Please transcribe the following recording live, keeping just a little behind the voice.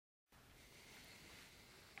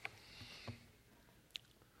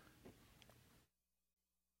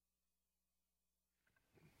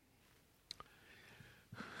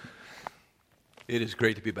It is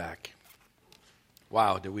great to be back.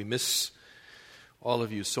 Wow, did we miss all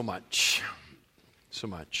of you so much? So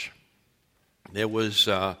much. It was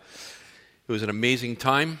an amazing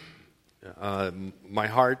time. My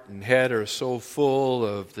heart and head are so full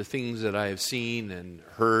of the things that I have seen and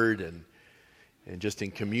heard and just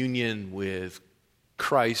in communion with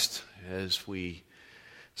Christ as we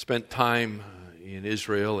spent time in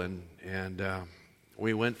Israel and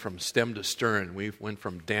we went from stem to stern. We went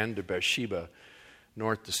from Dan to Beersheba,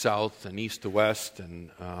 north to south and east to west.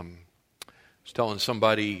 And I was telling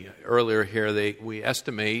somebody earlier here, we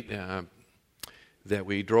estimate that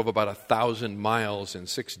we drove about 1,000 miles in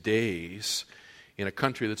 6 days in a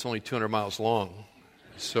country that's only 200 miles long.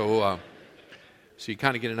 So you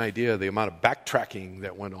kind of get an idea of the amount of backtracking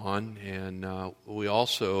that went on. And we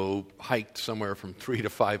also hiked somewhere from 3 to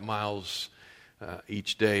 5 miles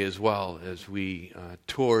each day as well as we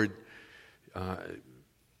toured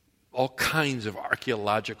all kinds of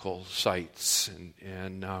archaeological sites.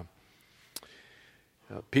 And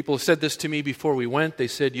people said this to me before we went. They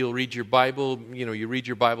said, you'll read your Bible, you read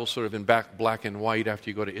your Bible sort of in black and white. After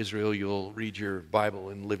you go to Israel, you'll read your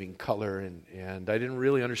Bible in living color. And I didn't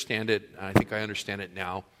really understand it. I think I understand it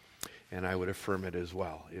now, and I would affirm it as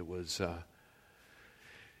well. It was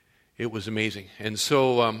amazing. And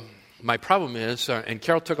so my problem is, and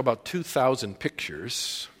Carol took about 2,000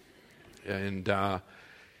 pictures, and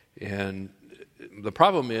the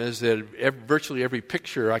problem is that virtually every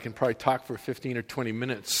picture I can probably talk for 15 or 20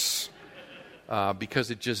 minutes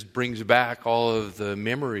because it just brings back all of the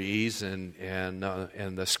memories and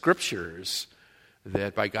the scriptures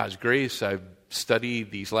that by God's grace I've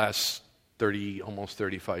studied these last almost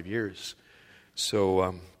 35 years.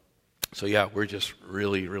 So yeah, we're just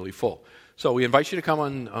really, really full. So we invite you to come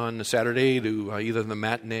on a Saturday to either the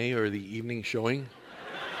matinee or the evening showing.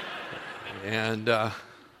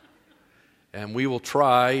 And we will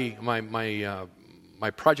try,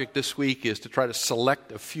 my project this week is to try to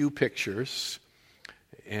select a few pictures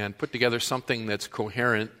and put together something that's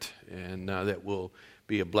coherent and that will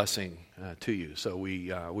be a blessing to you. So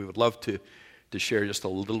we would love to share just a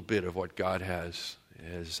little bit of what God has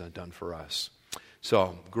done for us.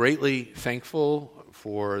 So greatly thankful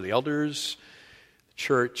for the elders, the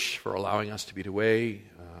church, for allowing us to be away.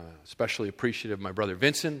 Especially appreciative of my brother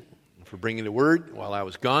Vincent for bringing the word while I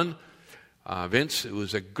was gone. Vince, it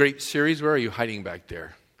was a great series. Where are you hiding back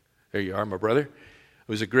there? There you are, my brother. It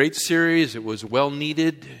was a great series. It was well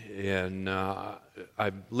needed, and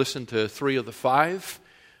I've listened to 3 of the 5.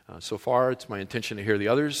 So far, it's my intention to hear the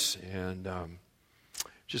others, and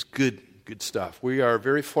just good stuff. We are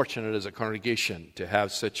very fortunate as a congregation to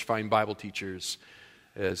have such fine Bible teachers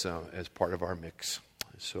as part of our mix.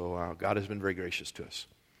 So God has been very gracious to us.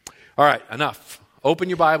 All right, enough. Open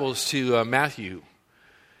your Bibles to Matthew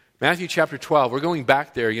chapter 12. We're going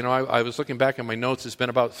back there. I was looking back at my notes. It's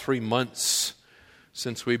been about 3 months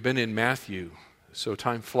since we've been in Matthew. So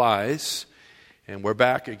time flies. And we're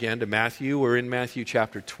back again to Matthew. We're in Matthew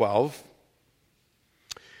chapter 12.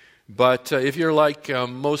 But if you're like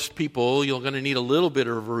most people, you're going to need a little bit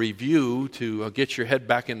of a review to get your head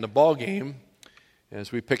back in the ball game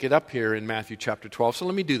as we pick it up here in Matthew chapter 12. So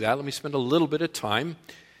let me do that. Let me spend a little bit of time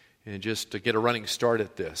and just to get a running start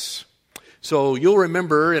at this. So you'll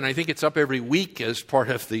remember, and I think it's up every week as part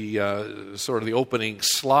of the sort of the opening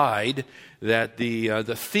slide, that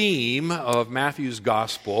the theme of Matthew's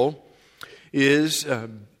gospel is,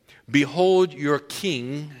 behold, your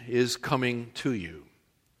king is coming to you.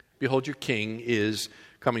 Behold, your king is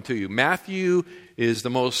coming to you. Matthew is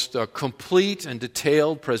the most complete and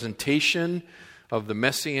detailed presentation of the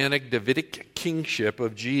messianic Davidic kingship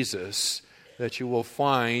of Jesus that you will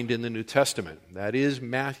find in the New Testament. That is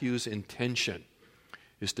Matthew's intention,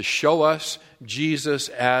 is to show us Jesus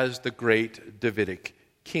as the great Davidic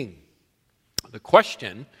king. The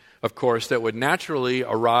question, of course, that would naturally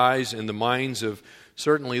arise in the minds of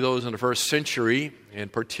certainly those in the first century,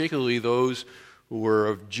 and particularly those who were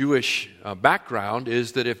of Jewish background,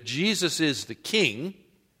 is that if Jesus is the king,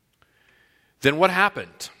 then what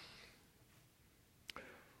happened?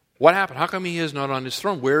 What happened? How come he is not on his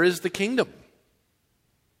throne? Where is the kingdom?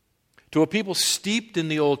 To a people steeped in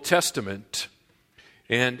the Old Testament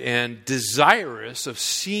and desirous of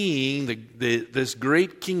seeing this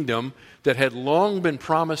great kingdom that had long been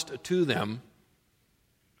promised to them,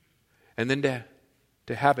 and then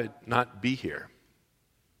to have it not be here,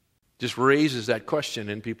 just raises that question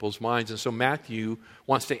in people's minds. And so Matthew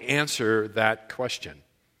wants to answer that question.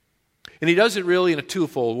 And he does it really in a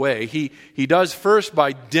twofold way. He does first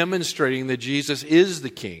by demonstrating that Jesus is the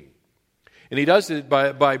king. And he does it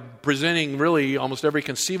by presenting really almost every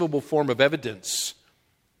conceivable form of evidence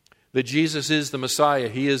that Jesus is the Messiah.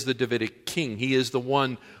 He is the Davidic king. He is the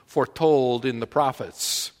one foretold in the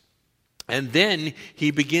prophets. And then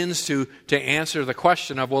he begins to answer the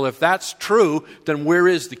question of, well, if that's true, then where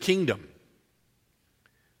is the kingdom?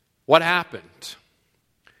 What happened?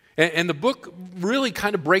 And the book really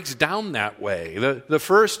kind of breaks down that way. The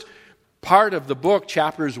first part of the book,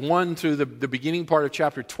 chapters 1 through the beginning part of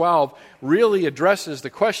chapter 12, really addresses the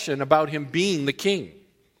question about him being the king.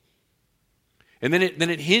 And then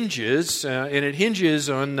it hinges,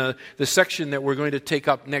 on the section that we're going to take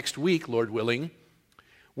up next week, Lord willing,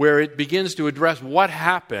 where it begins to address what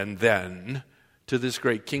happened then to this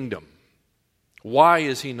great kingdom. Why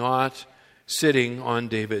is he not sitting on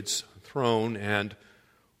David's throne, and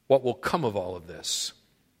what will come of all of this?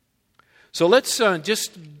 So let's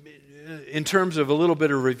just, in terms of a little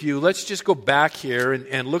bit of review, let's just go back here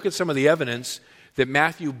and look at some of the evidence that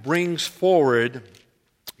Matthew brings forward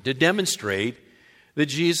to demonstrate that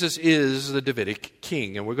Jesus is the Davidic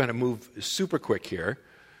king. And we're going to move super quick here,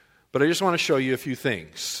 but I just want to show you a few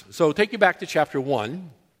things. So take you back to chapter 1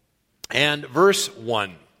 and verse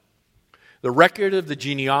 1. The record of the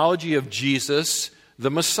genealogy of Jesus, the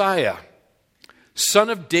Messiah, son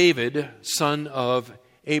of David, son of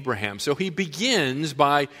Abraham. So he begins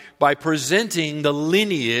by presenting the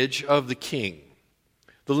lineage of the king.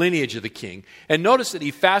 The lineage of the king. And notice that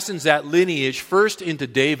he fastens that lineage first into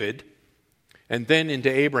David and then into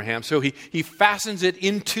Abraham. So he fastens it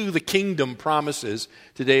into the kingdom promises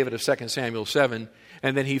to David of 2 Samuel 7.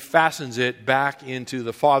 And then he fastens it back into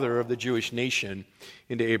the father of the Jewish nation,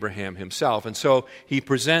 into Abraham himself. And so he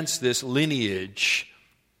presents this lineage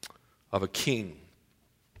of a king.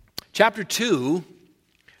 Chapter 2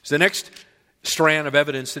 is the next strand of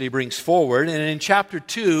evidence that he brings forward. And in chapter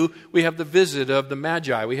 2, we have the visit of the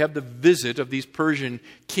Magi. We have the visit of these Persian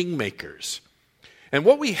kingmakers. And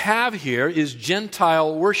what we have here is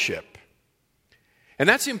Gentile worship. And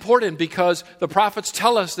that's important because the prophets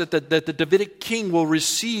tell us that the Davidic king will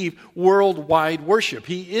receive worldwide worship.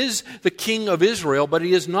 He is the king of Israel, but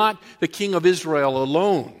he is not the king of Israel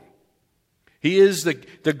alone. He is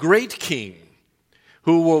the great king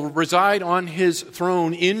who will reside on his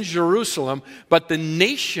throne in Jerusalem, but the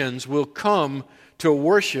nations will come to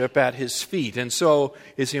worship at his feet. And so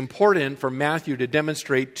it's important for Matthew to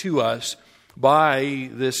demonstrate to us by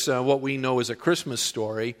this, what we know as a Christmas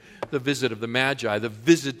story, the visit of the Magi, the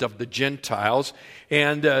visit of the Gentiles.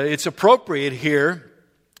 And it's appropriate here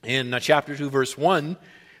in chapter 2, verse 1,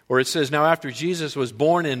 where it says, "Now after Jesus was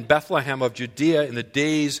born in Bethlehem of Judea in the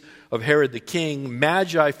days of Herod the king,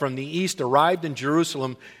 Magi from the east arrived in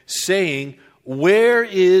Jerusalem, saying, 'Where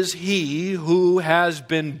is he who has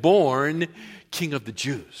been born King of the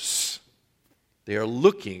Jews?'" They are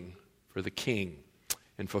looking for the king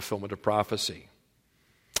in fulfillment of prophecy.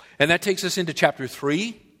 And that takes us into chapter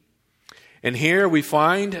 3. And here we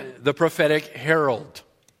find the prophetic herald,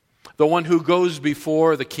 the one who goes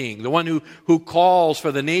before the king, the one who calls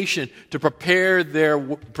for the nation to prepare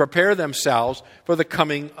themselves for the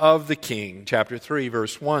coming of the king. Chapter 3,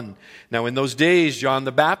 verse 1. "Now in those days John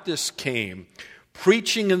the Baptist came,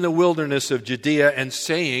 preaching in the wilderness of Judea and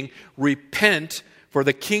saying, 'Repent, for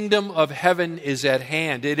the kingdom of heaven is at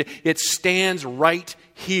hand.'" It stands right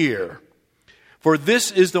here. "For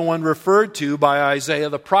this is the one referred to by Isaiah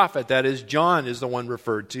the prophet," that is, John is the one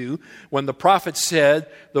referred to, "when the prophet said,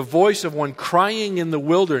 'The voice of one crying in the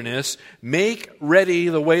wilderness, make ready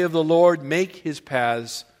the way of the Lord, make his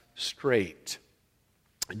paths straight.'"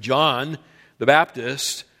 John the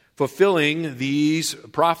Baptist fulfilling these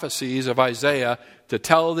prophecies of Isaiah to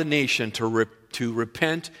tell the nation to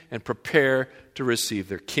repent and prepare to receive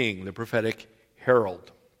their king, the prophetic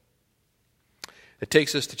herald. It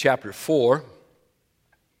takes us to chapter 4.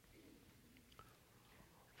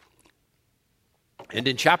 And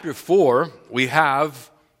in chapter 4, we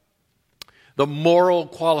have the moral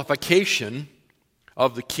qualification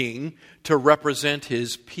of the king to represent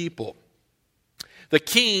his people. The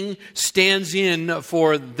king stands in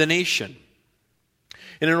for the nation.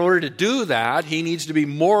 And in order to do that, he needs to be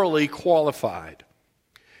morally qualified.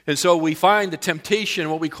 And so we find the temptation,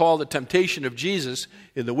 what we call the temptation of Jesus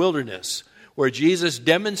in the wilderness, where Jesus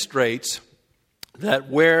demonstrates that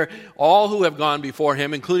where all who have gone before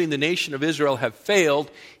him, including the nation of Israel, have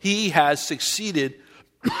failed, he has succeeded,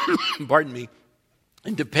 in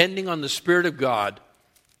depending on the Spirit of God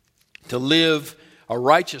to live a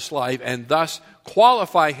righteous life and thus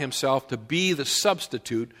qualify himself to be the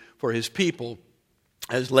substitute for his people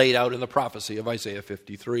as laid out in the prophecy of Isaiah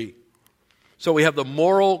 53. So we have the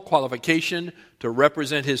moral qualification to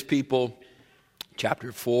represent his people,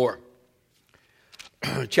 chapter 4.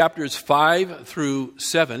 Chapters 5 through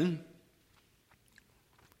 7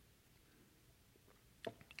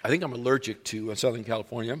 I think I'm allergic to Southern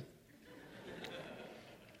California.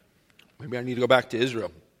 Maybe I need to go back to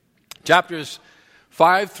Israel. Chapters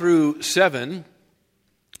 5 through 7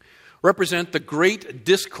 represent the great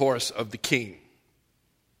discourse of the king.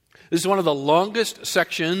 This is one of the longest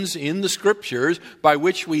sections in the Scriptures by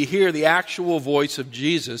which we hear the actual voice of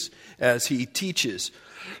Jesus as he teaches.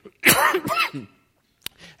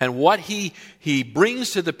 And what he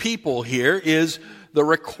brings to the people here is the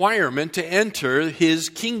requirement to enter his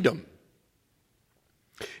kingdom.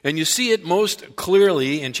 And you see it most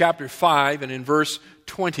clearly in chapter 5 and in verse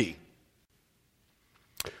 20,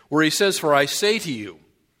 where he says, "For I say to you,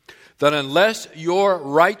 that unless your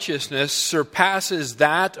righteousness surpasses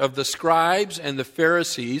that of the scribes and the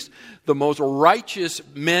Pharisees, the most righteous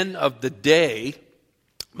men of the day,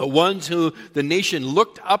 the ones who the nation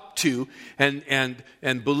looked up to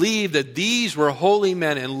and believed that these were holy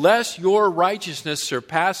men, unless your righteousness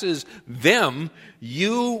surpasses them,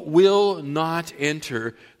 you will not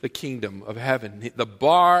enter the kingdom of heaven." The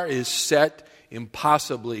bar is set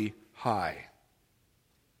impossibly high.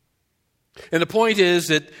 And the point is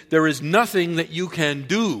that there is nothing that you can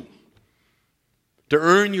do to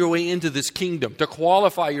earn your way into this kingdom, to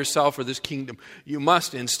qualify yourself for this kingdom. You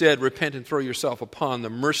must instead repent and throw yourself upon the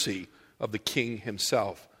mercy of the King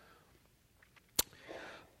himself.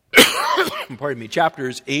 Pardon me.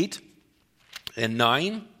 Chapters 8 and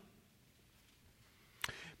 9.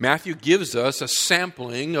 Matthew gives us a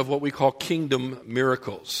sampling of what we call kingdom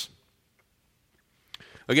miracles.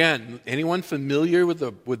 Again, anyone familiar with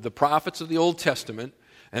the prophets of the Old Testament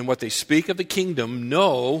and what they speak of the kingdom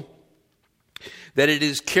know that it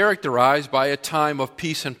is characterized by a time of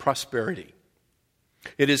peace and prosperity.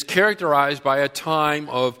 It is characterized by a time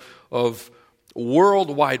of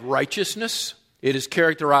worldwide righteousness. It is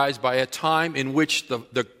characterized by a time in which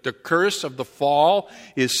the curse of the fall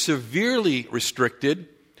is severely restricted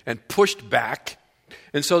and pushed back,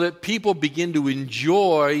 and so that people begin to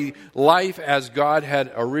enjoy life as God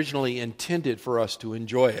had originally intended for us to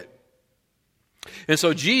enjoy it. And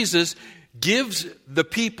so Jesus gives the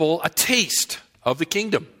people a taste of the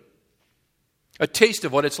kingdom, a taste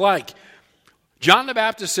of what it's like. John the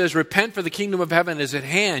Baptist says, "Repent, for the kingdom of heaven is at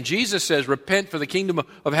hand." Jesus says, "Repent, for the kingdom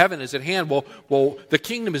of heaven is at hand." Well, the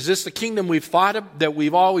kingdom, is this the kingdom we've thought of, that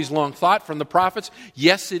we've always long thought from the prophets?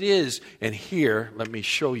 Yes, it is. And here, let me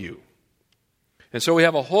show you. And so we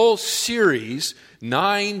have a whole series,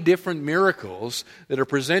 9 different miracles that are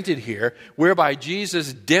presented here, whereby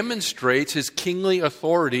Jesus demonstrates his kingly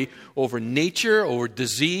authority over nature, over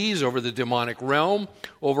disease, over the demonic realm,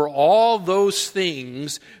 over all those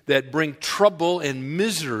things that bring trouble and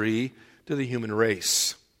misery to the human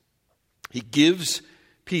race. He gives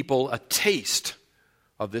people a taste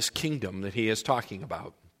of this kingdom that he is talking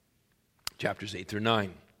about. Chapters 8 through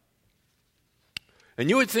 9. And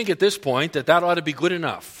you would think at this point that ought to be good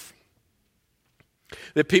enough.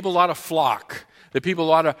 That people ought to flock. That people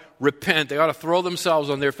ought to repent. They ought to throw themselves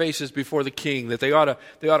on their faces before the king. That they ought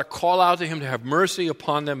to call out to him to have mercy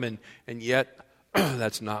upon them. And yet,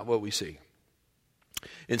 that's not what we see.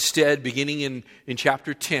 Instead, beginning in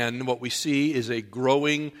chapter 10, what we see is a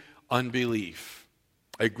growing unbelief.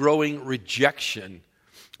 A growing rejection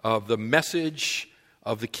of the message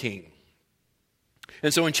of the king.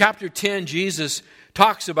 And so in chapter 10, Jesus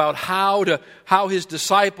talks about how his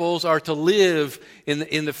disciples are to live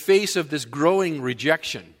in the face of this growing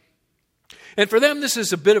rejection. And for them, this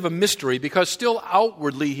is a bit of a mystery because still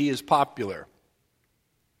outwardly he is popular.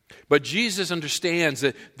 But Jesus understands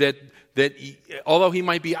that although he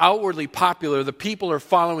might be outwardly popular, the people are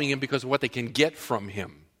following him because of what they can get from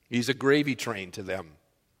him. He's a gravy train to them.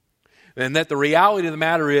 And that the reality of the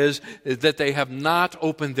matter is that they have not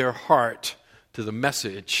opened their heart to the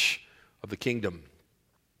message of the kingdom.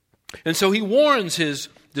 And so he warns his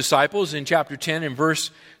disciples in chapter 10 and verse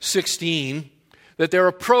 16 that their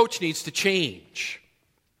approach needs to change.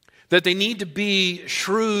 That they need to be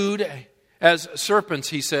shrewd as serpents,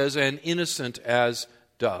 he says, and innocent as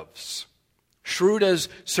doves. Shrewd as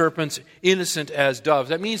serpents, innocent as doves.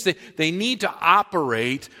 That means that they need to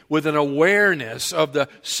operate with an awareness of the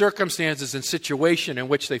circumstances and situation in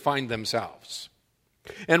which they find themselves.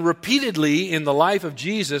 And repeatedly in the life of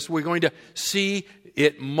Jesus, we're going to see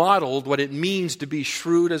it modeled what it means to be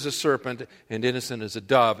shrewd as a serpent and innocent as a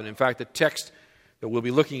dove. And in fact, the text that we'll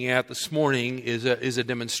be looking at this morning is a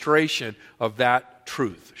demonstration of that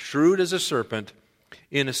truth. Shrewd as a serpent,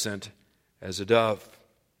 innocent as a dove.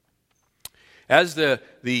 As the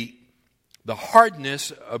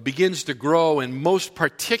hardness begins to grow, and most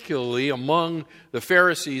particularly among the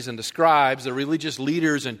Pharisees and the scribes, the religious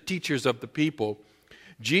leaders and teachers of the people,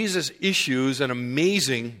 Jesus issues an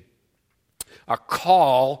amazing a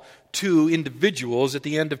call to individuals at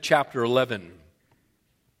the end of chapter 11.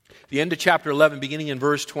 The end of chapter 11, beginning in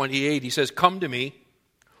verse 28, he says, "Come to me,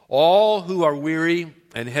 all who are weary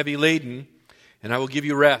and heavy laden, and I will give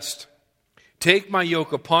you rest. Take my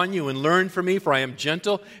yoke upon you and learn from me, for I am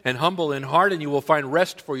gentle and humble in heart, and you will find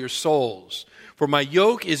rest for your souls. For my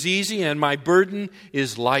yoke is easy and my burden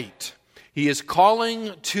is light." He is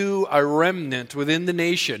calling to a remnant within the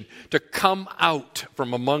nation to come out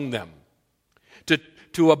from among them,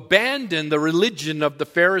 to abandon the religion of the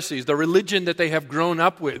Pharisees, the religion that they have grown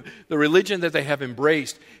up with, the religion that they have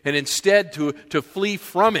embraced, and instead to flee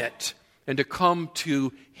from it and to come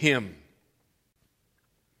to Him.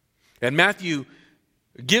 And Matthew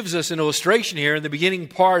gives us an illustration here in the beginning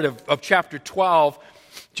part of chapter 12,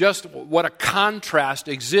 just what a contrast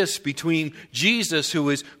exists between Jesus, who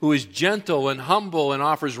is gentle and humble and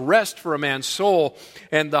offers rest for a man's soul,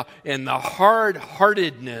 and the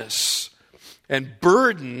hard-heartedness and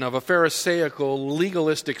burden of a Pharisaical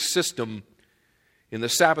legalistic system in the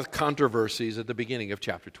Sabbath controversies at the beginning of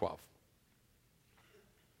chapter 12.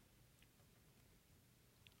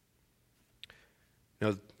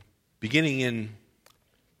 Now, beginning in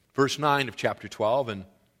verse 9 of chapter 12 and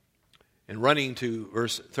running to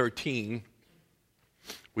verse 13,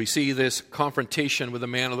 we see this confrontation with the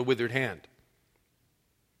man of the withered hand.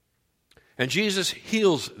 And Jesus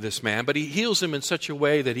heals this man, but he heals him in such a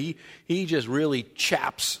way that he just really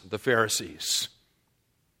chaps the Pharisees.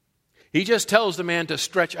 He just tells the man to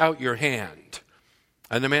stretch out your hand.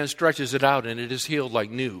 And the man stretches it out and it is healed like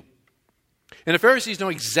new. And the Pharisees know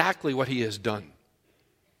exactly what he has done.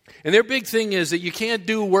 And their big thing is that you can't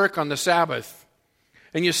do work on the Sabbath.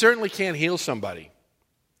 And you certainly can't heal somebody.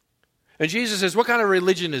 And Jesus says, what kind of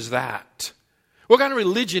religion is that? What kind of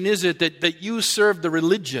religion is it that you serve the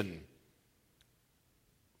religion?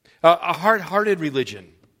 A hard-hearted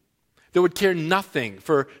religion that would care nothing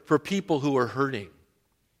for people who are hurting.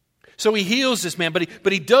 So he heals this man,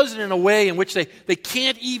 but he does it in a way in which they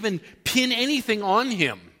can't even pin anything on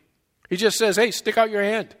him. He just says, hey, stick out your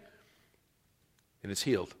hand. And it's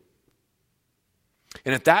healed.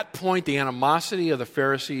 And at that point, the animosity of the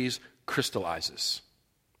Pharisees crystallizes.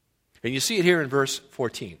 And you see it here in verse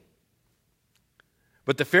 14.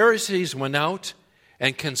 But the Pharisees went out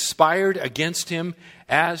and conspired against him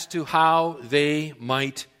as to how they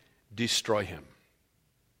might destroy him.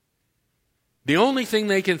 The only thing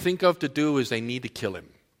they can think of to do is they need to kill him.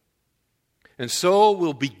 And so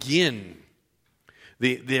will begin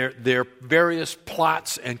their various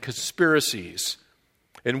plots and conspiracies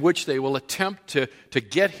in which they will attempt to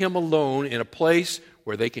get him alone in a place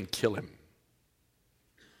where they can kill him.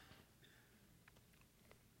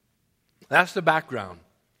 That's the background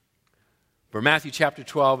for Matthew chapter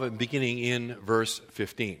 12 and beginning in verse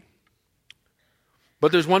 15.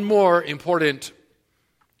 But there's one more important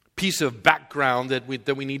piece of background that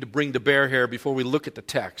we need to bring to bear here before we look at the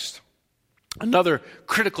text. Another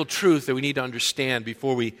critical truth that we need to understand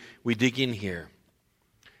before we dig in here.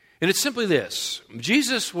 And it's simply this.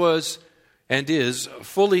 Jesus was and is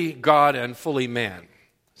fully God and fully man.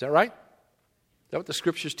 Is that right? Is that what the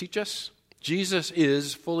Scriptures teach us? Jesus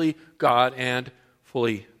is fully God and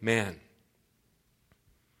fully man.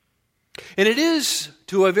 And it is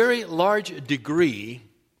to a very large degree,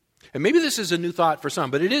 and maybe this is a new thought for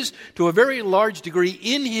some, but it is to a very large degree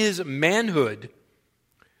in his manhood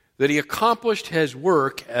that he accomplished his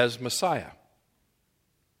work as Messiah.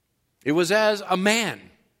 It was as a man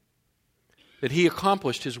that he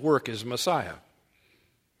accomplished his work as Messiah.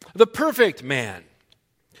 The perfect man,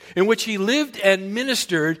 in which he lived and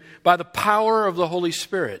ministered by the power of the Holy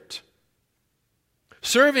Spirit,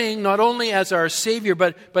 serving not only as our Savior,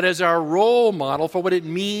 but as our role model for what it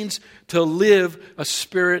means to live a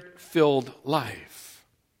Spirit-filled life.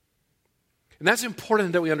 And that's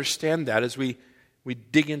important that we understand that as we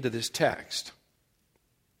dig into this text.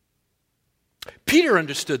 Peter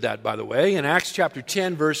understood that, by the way, in Acts chapter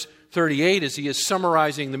 10, verse 38, as he is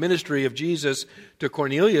summarizing the ministry of Jesus to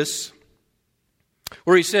Cornelius,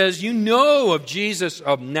 where he says, "You know of Jesus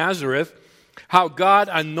of Nazareth, how God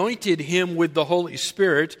anointed him with the Holy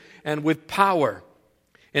Spirit and with power,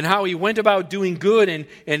 and how he went about doing good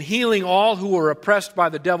and healing all who were oppressed by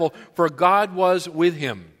the devil, for God was with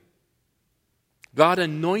him." God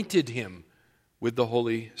anointed him with the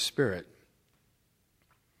Holy Spirit.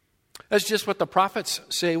 That's just what the prophets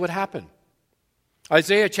say would happen.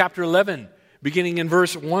 Isaiah chapter 11, beginning in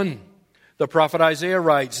verse 1, the prophet Isaiah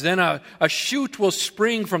writes, "Then a shoot will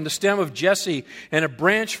spring from the stem of Jesse, and a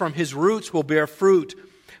branch from his roots will bear fruit.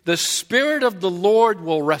 The Spirit of the Lord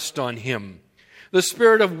will rest on him, the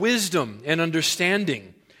Spirit of wisdom and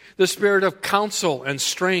understanding, the Spirit of counsel and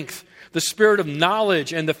strength, the spirit of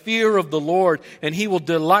knowledge and the fear of the Lord, and he will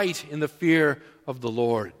delight in the fear of the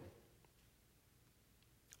Lord.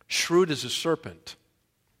 Shrewd as a serpent,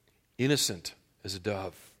 innocent as a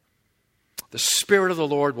dove. The Spirit of the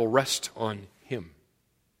Lord will rest on him.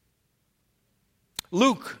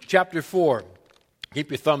 Luke chapter 4.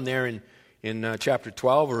 Keep your thumb there in chapter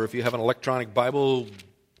 12, or if you have an electronic Bible,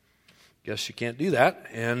 guess you can't do that.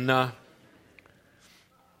 And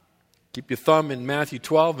keep your thumb in Matthew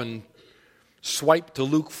 12 and swipe to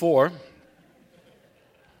Luke 4.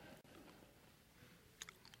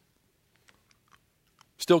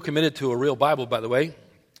 Still committed to a real Bible, by the way.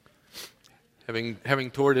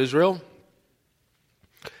 Having toured Israel.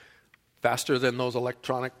 Faster than those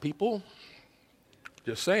electronic people.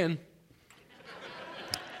 Just saying.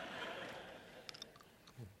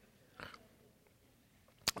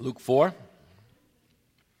 Luke 4.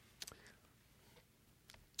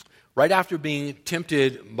 Right after being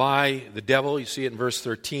tempted by the devil, you see it in verse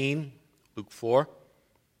 13, Luke 4,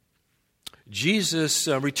 Jesus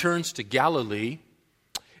returns to Galilee,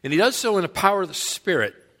 and he does so in the power of the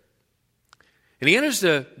Spirit. And he enters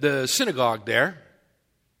the synagogue there.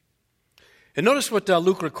 And notice what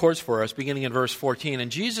Luke records for us, beginning in verse 14.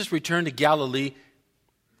 And Jesus returned to Galilee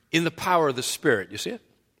in the power of the Spirit. You see it?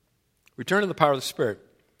 Return in the power of the Spirit.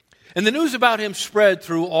 And the news about him spread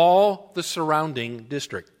through all the surrounding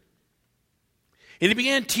district. And he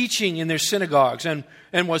began teaching in their synagogues and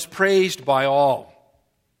was praised by all.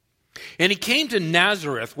 And he came to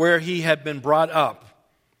Nazareth, where he had been brought up.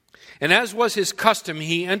 And as was his custom,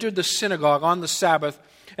 he entered the synagogue on the Sabbath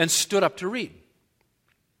and stood up to read.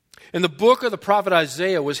 And the book of the prophet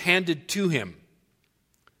Isaiah was handed to him.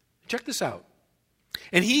 Check this out.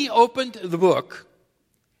 And he opened the book,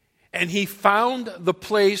 and he found the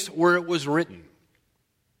place where it was written.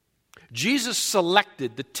 Jesus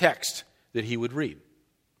selected the text that he would read.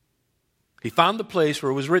 He found the place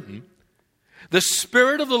where it was written, "The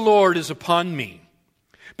Spirit of the Lord is upon me,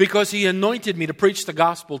 because he anointed me to preach the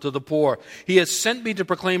gospel to the poor. He has sent me to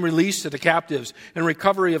proclaim release to the captives and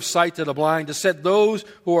recovery of sight to the blind, to set those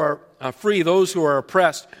who are free, those who are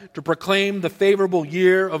oppressed, to proclaim the favorable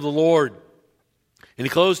year of the Lord." And he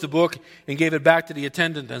closed the book and gave it back to the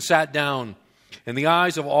attendant and sat down. And the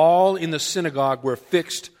eyes of all in the synagogue were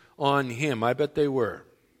fixed on him. I bet they were.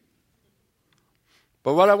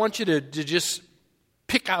 But what I want you to just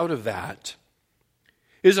pick out of that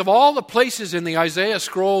is, of all the places in the Isaiah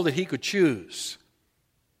scroll that he could choose,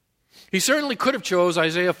 he certainly could have chose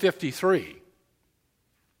Isaiah 53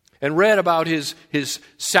 and read about his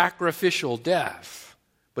sacrificial death.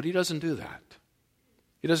 But he doesn't do that.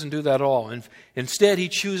 He doesn't do that at all. And instead, he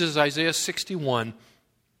chooses Isaiah 61,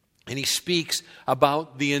 and he speaks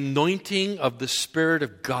about the anointing of the Spirit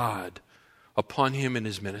of God upon him in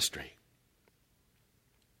his ministry.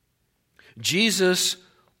 Jesus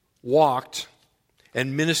walked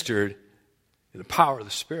and ministered in the power of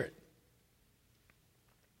the Spirit.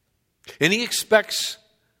 And he expects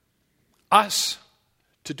us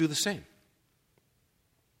to do the same.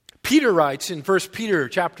 Peter writes in 1 Peter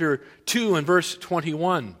chapter 2 and verse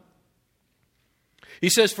 21. He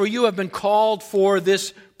says, "For you have been called for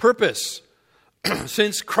this purpose,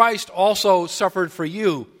 since Christ also suffered for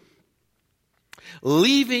you,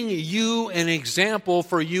 leaving you an example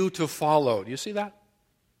for you to follow." Do you see that?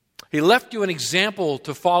 He left you an example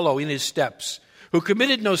to follow in his steps, who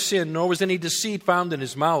committed no sin, nor was any deceit found in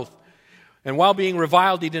his mouth. And while being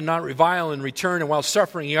reviled, he did not revile in return, and while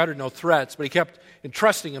suffering, he uttered no threats, but he kept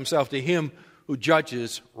entrusting himself to him who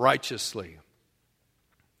judges righteously.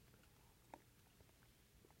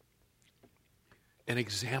 An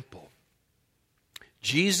example.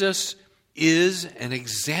 Jesus is an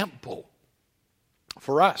example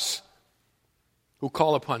for us who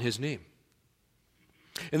call upon his name.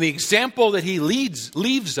 And the example that he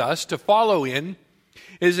leaves us to follow in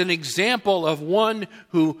is an example of one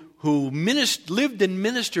who lived and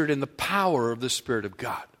ministered in the power of the Spirit of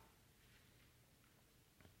God.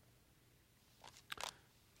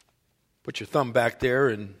 Put your thumb back there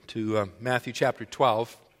into Matthew chapter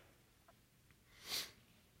 12.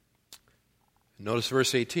 Notice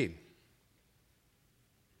verse 18.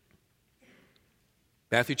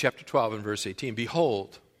 Matthew chapter 12 and verse 18.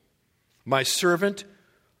 "Behold, my servant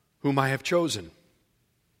whom I have chosen,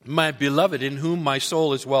 my beloved in whom my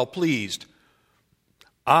soul is well pleased.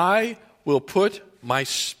 I will put my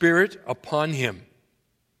Spirit upon him,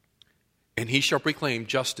 and he shall proclaim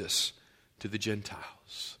justice to the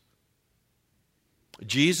Gentiles."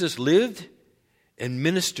 Jesus lived and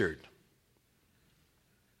ministered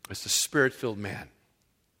as the Spirit-filled man.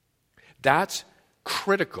 That's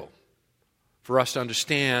critical for us to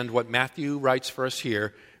understand what Matthew writes for us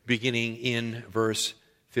here, beginning in verse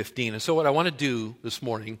 15. And so what I want to do this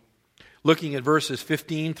morning, looking at verses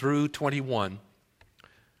 15 through 21,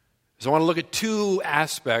 is I want to look at two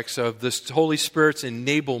aspects of this Holy Spirit's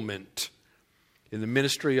enablement in the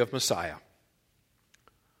ministry of Messiah,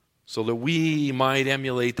 so that we might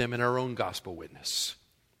emulate them in our own gospel witness.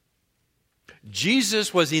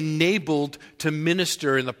 Jesus was enabled to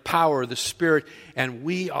minister in the power of the Spirit, and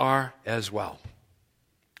we are as well.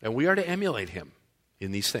 And we are to emulate him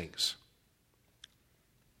in these things.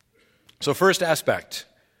 So first aspect,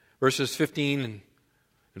 verses 15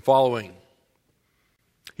 and following.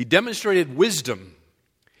 He demonstrated wisdom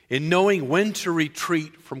in knowing when to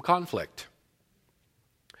retreat from conflict.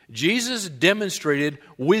 Jesus demonstrated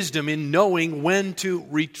wisdom in knowing when to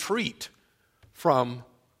retreat from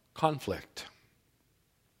conflict.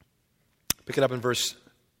 Pick it up in verse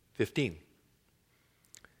 15.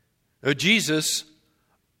 Now, Jesus,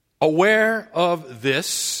 aware of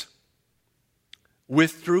this,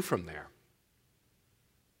 withdrew from there.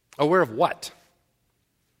 Aware of what?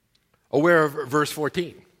 Aware of verse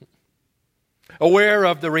 14. Aware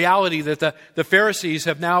of the reality that the Pharisees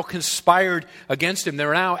have now conspired against him.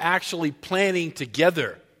 They're now actually planning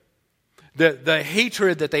together. The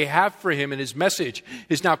hatred that they have for him and his message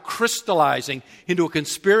is now crystallizing into a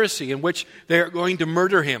conspiracy in which they are going to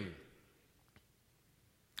murder him.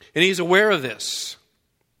 And he's aware of this.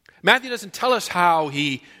 Matthew doesn't tell us how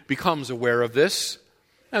he becomes aware of this,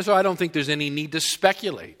 and so I don't think there's any need to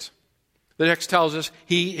speculate. The text tells us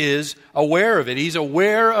he is aware of it. He's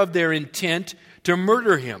aware of their intent to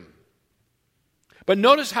murder him. But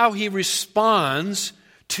notice how he responds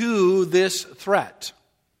to this threat.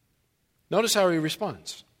 Notice how he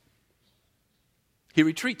responds. He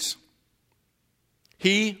retreats.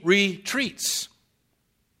 He retreats.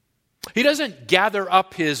 He doesn't gather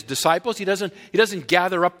up his disciples. He doesn't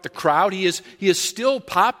gather up the crowd. He is still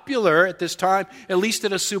popular at this time, at least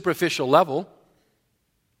at a superficial level.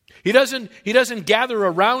 He doesn't gather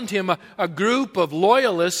around him a group of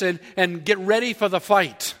loyalists and get ready for the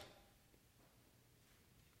fight.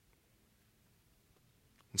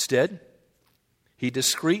 Instead, he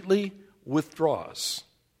discreetly withdraws.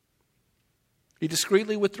 He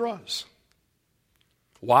discreetly withdraws.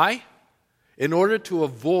 Why? In order to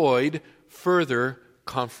avoid further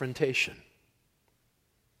confrontation.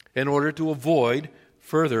 In order to avoid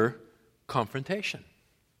further confrontation.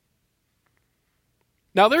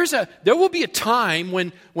 Now there will be a time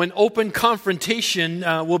when open confrontation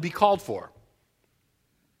will be called for.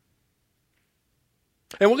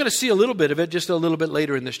 And we're going to see a little bit of it just a little bit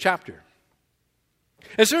later in this chapter.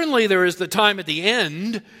 And certainly there is the time at the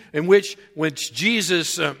end in which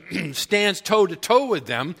Jesus stands toe-to-toe with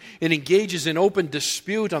them and engages in open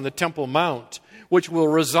dispute on the Temple Mount, which will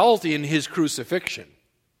result in his crucifixion.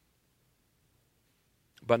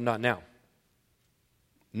 But not now.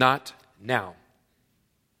 Not now.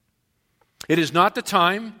 It is not the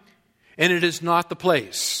time, and it is not the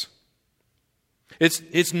place.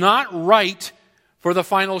 It's not right for the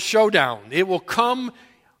final showdown. It will come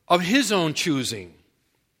of his own choosing,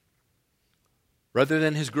 rather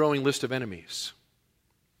than his growing list of enemies.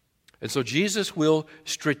 And so Jesus will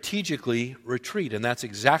strategically retreat, and that's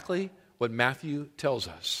exactly what Matthew tells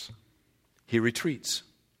us. He retreats.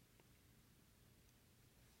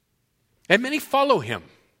 And many follow him.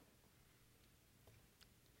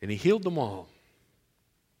 And he healed them all.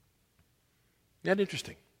 Isn't that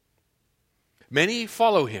interesting? Many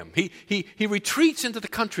follow him. He retreats into the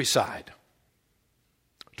countryside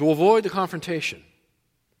to avoid the confrontation.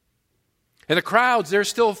 And the crowds, they're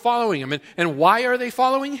still following him. And why are they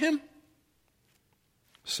following him?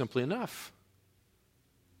 Simply enough.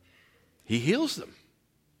 He heals them.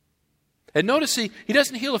 And notice he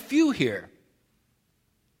doesn't heal a few here.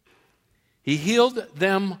 He healed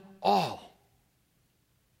them all.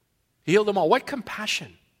 He healed them all. What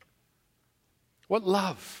compassion. What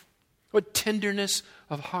love. What tenderness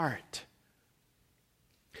of heart.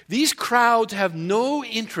 These crowds have no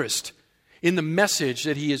interest in the message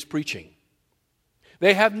that he is preaching.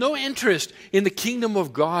 They have no interest in the kingdom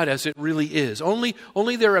of God as it really is. Only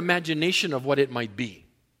their imagination of what it might be.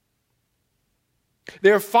 They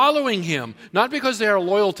are following him, not because they are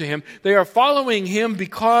loyal to him. They are following him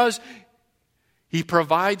because he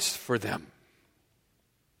provides for them.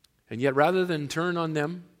 And yet, rather than turn on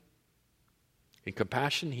them in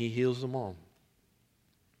compassion, he heals them all.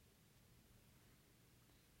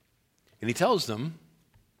 And he tells them,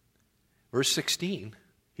 verse 16,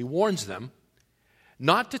 he warns them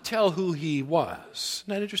not to tell who he was.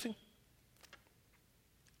 Isn't that interesting?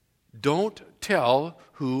 Don't tell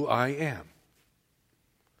who I am.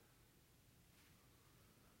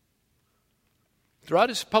 Throughout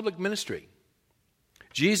his public ministry,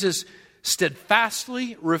 Jesus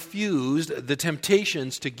steadfastly refused the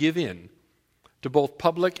temptations to give in to both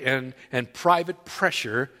public and private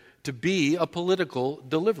pressure to be a political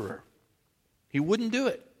deliverer. He wouldn't do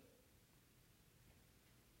it.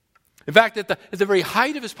 In fact, at the very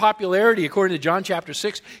height of his popularity, according to John chapter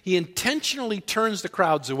 6, he intentionally turns the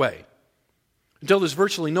crowds away until there's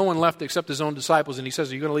virtually no one left except his own disciples, and he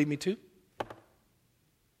says, "Are you going to leave me too?"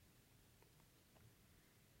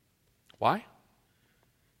 Why?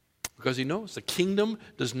 Because he knows the kingdom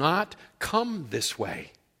does not come this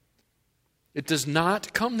way. It does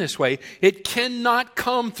not come this way. It cannot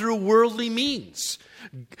come through worldly means.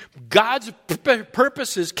 God's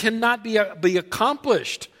purposes cannot be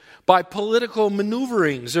accomplished by political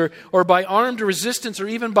maneuverings or by armed resistance or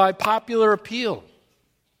even by popular appeal.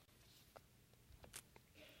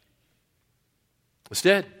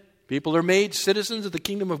 Instead, people are made citizens of the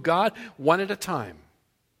kingdom of God one at a time,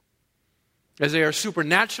 as they are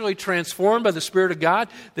supernaturally transformed by the Spirit of God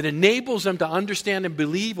that enables them to understand and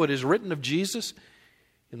believe what is written of Jesus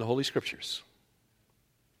in the Holy Scriptures.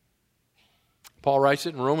 Paul writes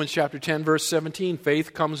it in Romans chapter 10, verse 17,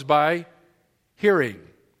 faith comes by hearing,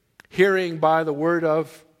 hearing by the word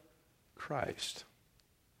of Christ.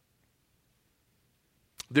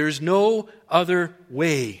 There's no other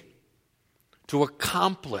way to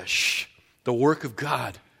accomplish the work of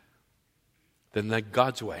God than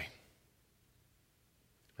God's way.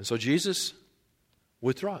 And so Jesus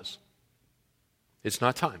withdraws. It's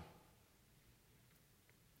not time.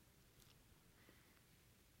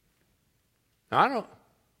 Now,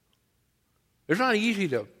 it's not easy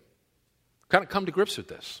to kind of come to grips with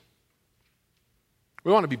this.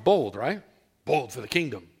 We want to be bold, right? Bold for the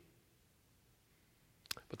kingdom.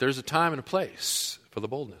 But there's a time and a place for the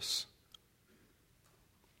boldness.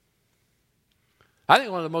 I think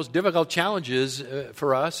one of the most difficult challenges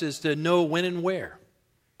for us is to know when and where.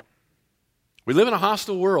 We live in a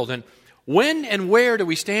hostile world, and when and where do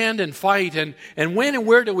we stand and fight, and when and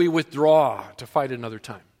where do we withdraw to fight another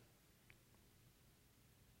time?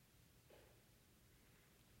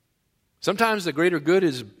 Sometimes the greater good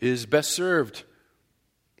is best served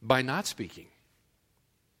by not speaking.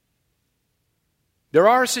 There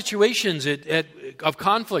are situations of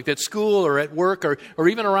conflict at school or at work or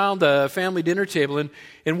even around the family dinner table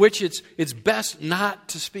in which it's best not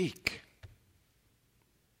to speak.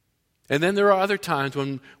 And then there are other times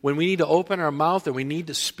when we need to open our mouth and we need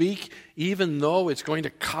to speak even though it's going to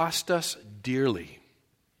cost us dearly.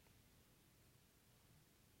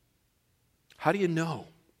 How do you know?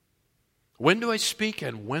 When do I speak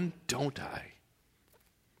and when don't I?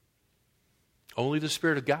 Only the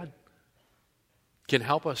Spirit of God can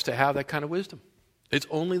help us to have that kind of wisdom. It's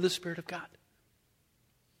only the Spirit of God.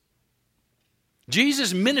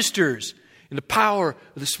 Jesus ministers in the power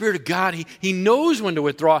of the Spirit of God. He knows when to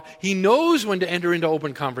withdraw. He knows when to enter into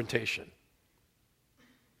open confrontation.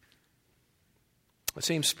 The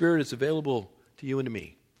same Spirit is available to you and to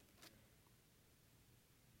me.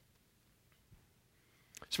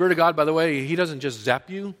 Spirit of God, by the way, He doesn't just zap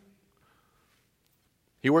you.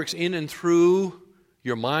 He works in and through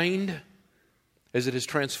your mind as it is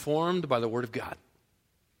transformed by the Word of God.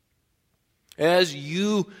 As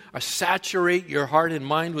you saturate your heart and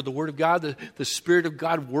mind with the Word of God, the Spirit of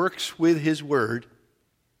God works with His Word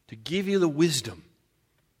to give you the wisdom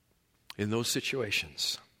in those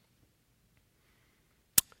situations.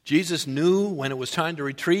 Jesus knew when it was time to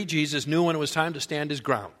retreat. Jesus knew when it was time to stand His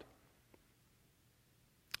ground.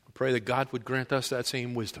 I pray that God would grant us that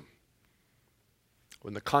same wisdom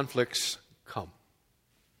when the conflicts come.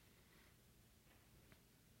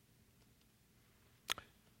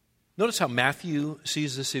 Notice how Matthew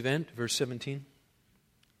sees this event, verse 17.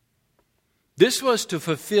 This was to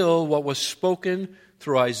fulfill what was spoken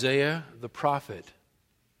through Isaiah the prophet.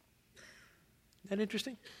 Isn't that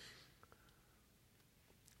interesting?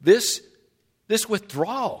 This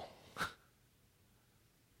withdrawal,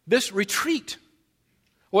 this retreat,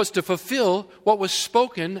 was to fulfill what was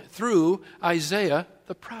spoken through Isaiah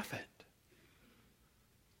the prophet.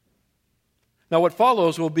 Now, what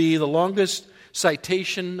follows will be the longest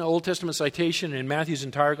citation, Old Testament citation in Matthew's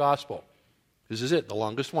entire gospel. This is it, the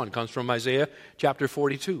longest one. It comes from Isaiah chapter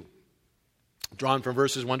 42, drawn from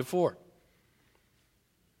verses 1 to 4.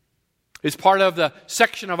 It's part of the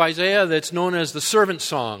section of Isaiah that's known as the servant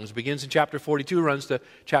songs. It begins in chapter 42, runs to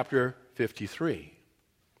chapter 53.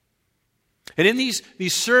 And in these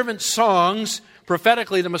servant songs,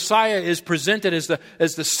 prophetically, the Messiah is presented as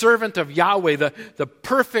the servant of Yahweh, the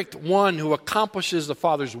perfect one who accomplishes the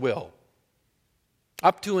Father's will,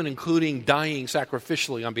 up to and including dying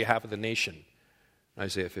sacrificially on behalf of the nation,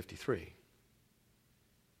 Isaiah 53.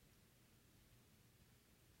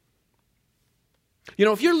 You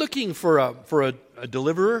know, if you're looking for a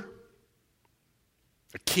deliverer,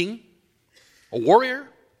 a king, a warrior,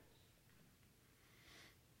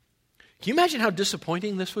 can you imagine how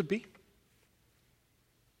disappointing this would be?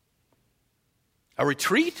 A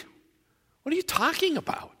retreat? What are you talking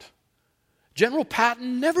about? General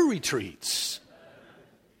Patton never retreats.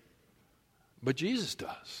 But Jesus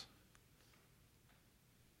does.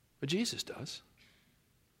 But Jesus does.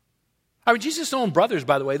 I mean, Jesus' own brothers,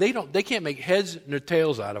 by the way, they can't make heads nor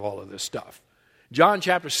tails out of all of this stuff. John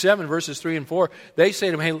chapter 7, verses 3 and 4, they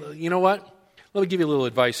say to him, hey, you know what? Let me give you a little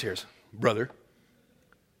advice here, brother.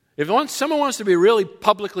 If someone wants to be really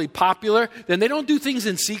publicly popular, then they don't do things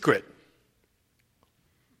in secret.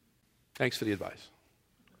 Thanks for the advice.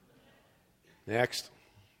 Next.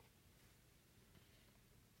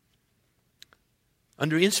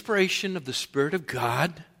 Under inspiration of the Spirit of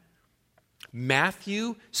God,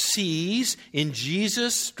 Matthew sees in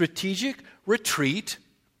Jesus' strategic retreat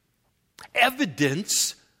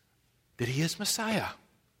evidence that he is Messiah.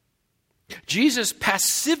 Jesus'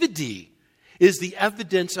 passivity is the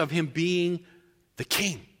evidence of him being the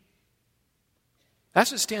king.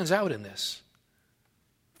 That's what stands out in this.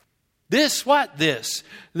 This, what this?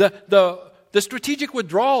 The strategic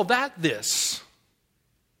withdrawal, this.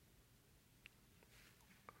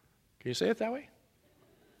 Can you say it that way?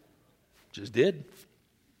 Just did.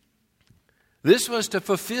 This was to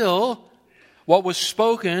fulfill what was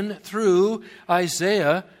spoken through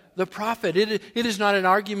Isaiah the prophet. It is not an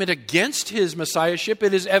argument against his messiahship.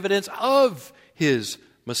 It is evidence of his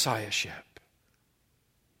messiahship.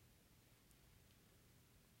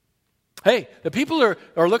 Hey, the people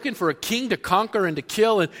are looking for a king to conquer and to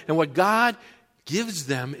kill, and what God gives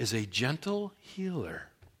them is a gentle healer.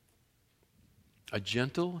 A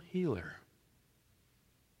gentle healer.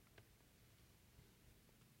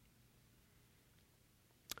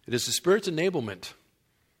 It is the Spirit's enablement,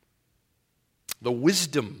 the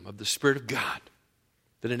wisdom of the Spirit of God,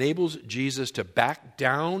 that enables Jesus to back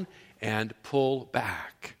down and pull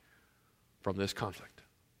back from this conflict.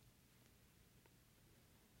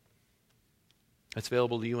 That's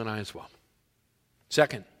available to you and I as well.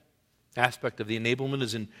 Second aspect of the enablement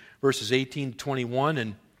is in verses 18 to 21,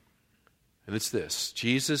 and it's this.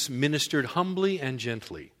 Jesus ministered humbly and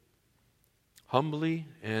gently. Humbly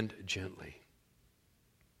and gently.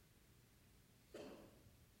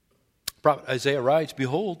 Prophet Isaiah writes,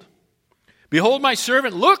 Behold my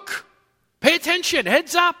servant, look, pay attention,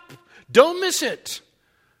 heads up, don't miss it.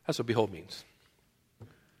 That's what behold means.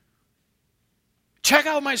 Check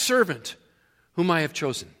out my servant, whom I have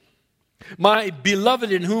chosen. My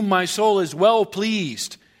beloved in whom my soul is well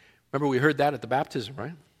pleased. Remember we heard that at the baptism,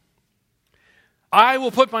 right? I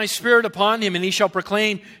will put my Spirit upon him, and he shall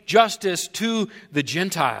proclaim justice to the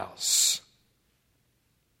Gentiles.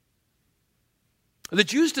 The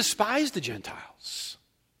Jews despised the Gentiles.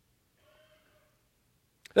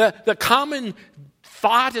 The common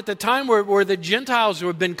thought at the time were the Gentiles who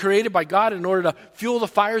had been created by God in order to fuel the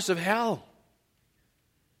fires of hell.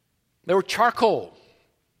 They were charcoal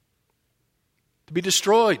to be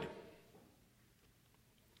destroyed.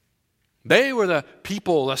 They were the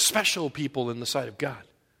people, the special people in the sight of God.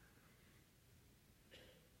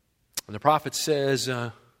 And the prophet says,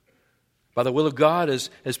 by the will of God,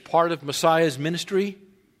 as part of Messiah's ministry,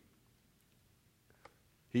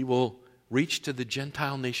 he will reach to the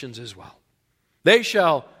Gentile nations as well. They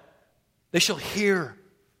shall hear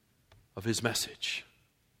of his message.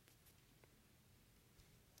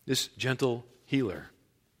 This gentle healer.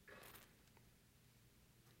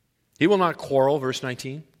 He will not quarrel, verse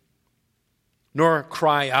 19, nor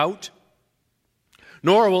cry out,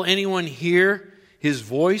 nor will anyone hear his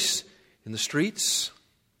voice in the streets.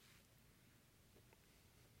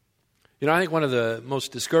 You know, I think one of the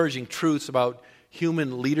most discouraging truths about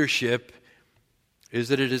human leadership is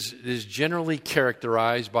that it is generally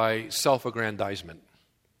characterized by self-aggrandizement.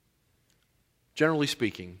 Generally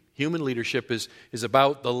speaking, human leadership is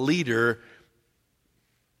about the leader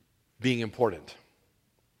being important.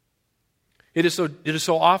 It is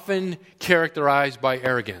so often characterized by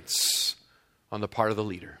arrogance on the part of the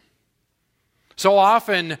leader. So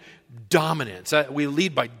often dominance. We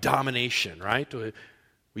lead by domination, right?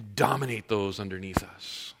 We dominate those underneath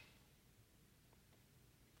us.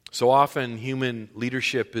 So often human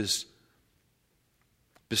leadership is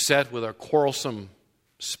beset with a quarrelsome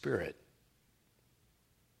spirit.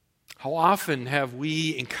 How often have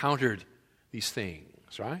we encountered these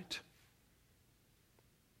things, right?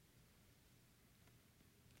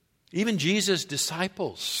 Even Jesus'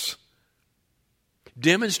 disciples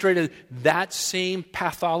demonstrated that same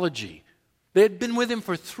pathology. They had been with him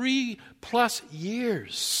for 3+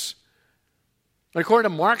 years. And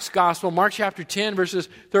according to Mark's gospel, Mark chapter 10, verses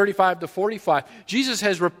 35 to 45, Jesus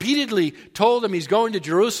has repeatedly told them he's going to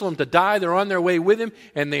Jerusalem to die. They're on their way with him,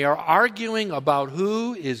 and they are arguing about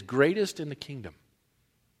who is greatest in the kingdom.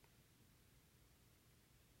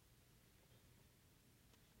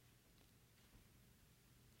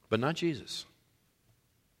 But not Jesus.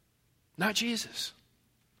 Not Jesus.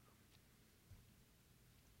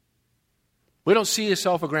 We don't see a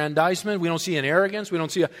self-aggrandizement. We don't see an arrogance. We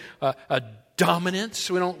don't see a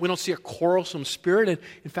dominance. We don't see a quarrelsome spirit. And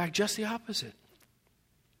in fact, just the opposite.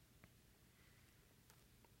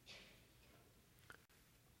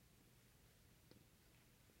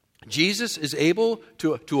 Jesus is able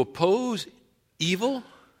to oppose evil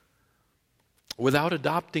without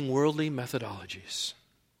adopting worldly methodologies.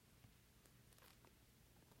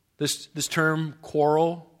 This term,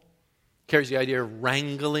 quarrel, carries the idea of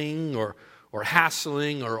wrangling or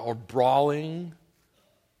hassling or brawling.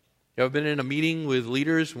 You ever been in a meeting with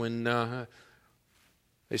leaders when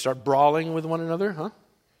they start brawling with one another, huh?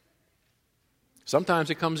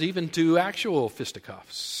 Sometimes it comes even to actual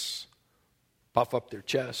fisticuffs. Puff up their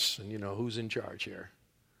chests and who's in charge here.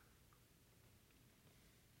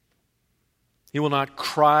 He will not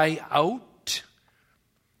cry out.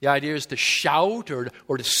 The idea is to shout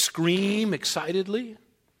or to scream excitedly.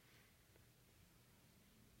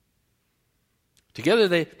 Together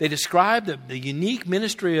they describe the unique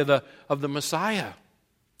ministry of the Messiah.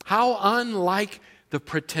 How unlike the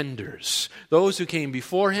pretenders, those who came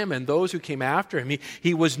before him and those who came after him.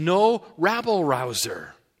 He was no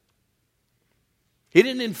rabble-rouser. He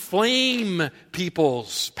didn't inflame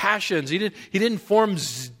people's passions. He didn't form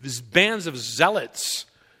bands of zealots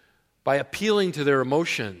by appealing to their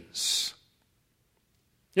emotions.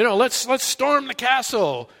 Let's storm the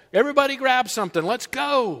castle. Everybody grab something. Let's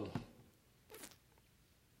go.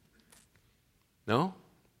 No?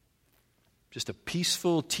 Just a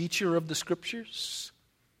peaceful teacher of the Scriptures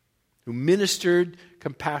who ministered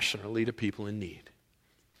compassionately to people in need.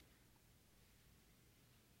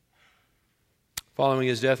 Following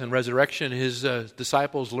his death and resurrection, his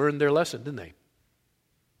disciples learned their lesson, didn't they?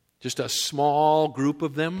 Just a small group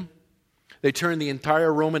of them. They turned the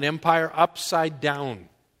entire Roman Empire upside down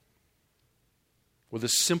with a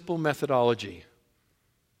simple methodology.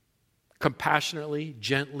 Compassionately,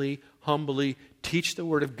 gently, humbly teach the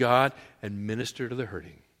Word of God and minister to the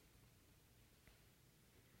hurting.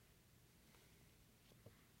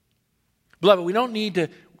 Beloved, we don't need to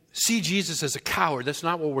see Jesus as a coward. That's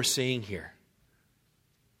not what we're saying here.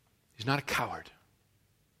 He's not a coward.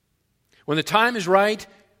 When the time is right,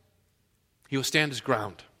 he will stand his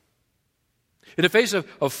ground. In the face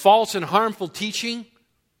of false and harmful teaching,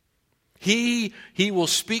 he will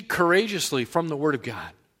speak courageously from the Word of God.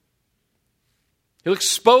 He'll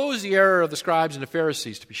expose the error of the scribes and the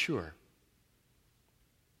Pharisees, to be sure.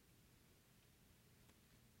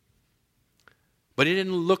 But he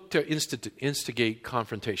didn't look to instigate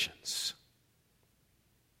confrontations.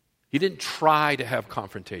 He didn't try to have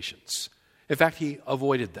confrontations. In fact, he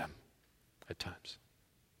avoided them at times.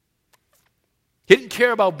 He didn't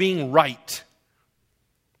care about being right.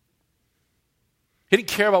 He didn't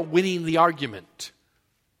care about winning the argument.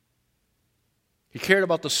 He cared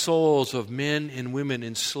about the souls of men and women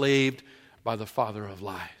enslaved by the father of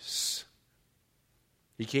lies.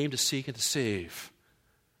 He came to seek and to save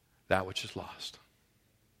that which is lost.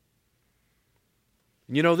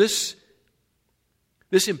 And this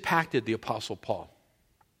impacted the Apostle Paul.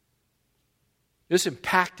 This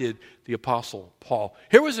impacted the Apostle Paul.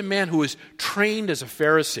 Here was a man who was trained as a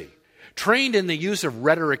Pharisee, trained in the use of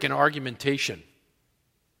rhetoric and argumentation.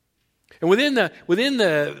 And within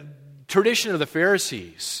the tradition of the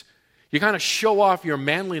Pharisees, you kind of show off your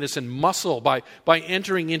manliness and muscle by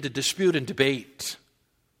entering into dispute and debate.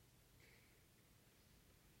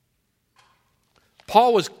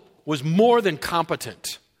 Paul was more than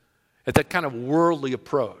competent at that kind of worldly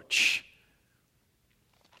approach.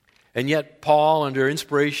 And yet Paul, under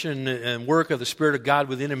inspiration and work of the Spirit of God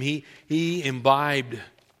within him, he imbibed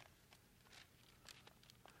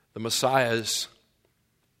the Messiah's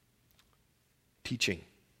teaching,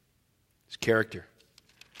 his character.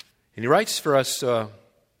 And he writes for us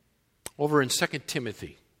over in 2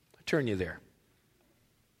 Timothy. I'll turn you there.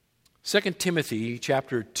 2 Timothy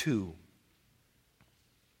chapter 2.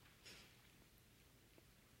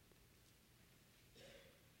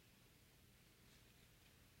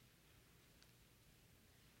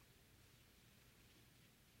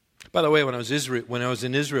 By the way, when I was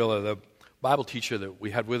in Israel, the Bible teacher that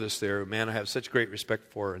we had with us there, a man I have such great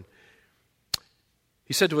respect for, and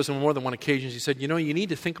he said to us on more than one occasion, he said, you need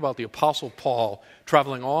to think about the Apostle Paul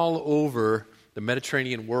traveling all over the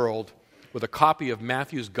Mediterranean world, with a copy of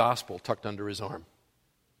Matthew's Gospel tucked under his arm.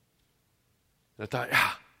 And I thought,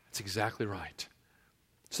 that's exactly right.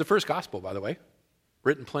 It's the first Gospel, by the way,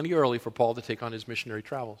 written plenty early for Paul to take on his missionary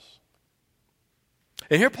travels.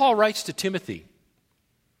 And here Paul writes to Timothy.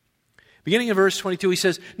 Beginning in verse 22, he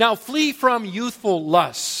says, "Now flee from youthful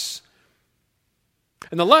lusts."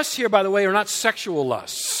 And the lusts here, by the way, are not sexual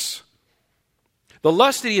lusts. The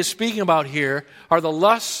lusts that he is speaking about here are the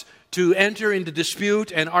lusts to enter into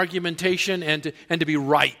dispute and argumentation and to be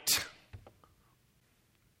right.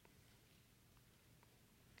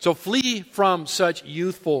 So flee from such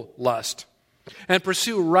youthful lust and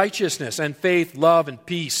pursue righteousness and faith, love, and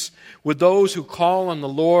peace with those who call on the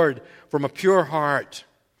Lord from a pure heart.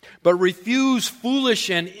 But refuse foolish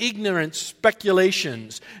and ignorant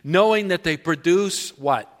speculations, knowing that they produce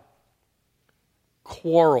what?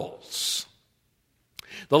 Quarrels.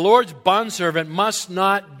 The Lord's bondservant must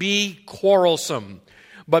not be quarrelsome,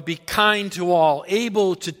 but be kind to all,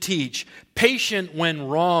 able to teach, patient when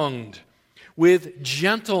wronged, with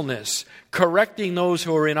gentleness, correcting those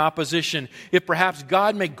who are in opposition, if perhaps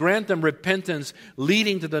God may grant them repentance,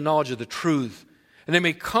 leading to the knowledge of the truth. And they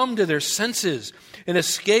may come to their senses and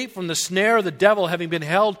escape from the snare of the devil, having been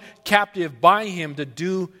held captive by him to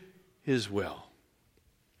do his will.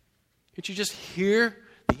 Can't you just hear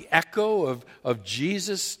the echo of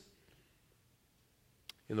Jesus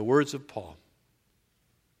in the words of Paul?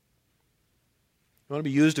 You want to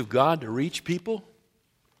be used of God to reach people?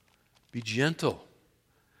 Be gentle.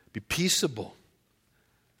 Be peaceable.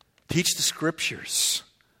 Teach the Scriptures.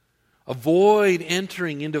 Avoid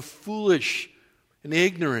entering into foolish and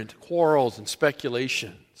ignorant quarrels and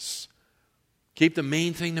speculations. Keep the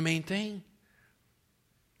main thing the main thing.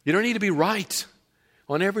 You don't need to be right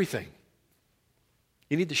on everything.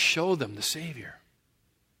 You need to show them the Savior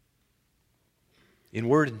in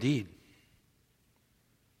word and deed.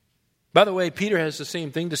 By the way, Peter has the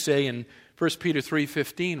same thing to say in 1 Peter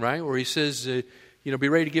 3:15, right? Where he says, be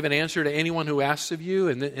ready to give an answer to anyone who asks of you.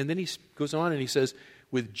 And then he goes on and he says,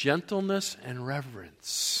 with gentleness and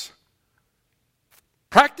reverence.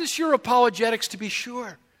 Practice your apologetics to be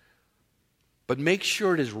sure, but make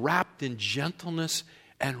sure it is wrapped in gentleness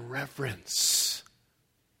and reverence.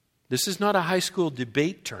 This is not a high school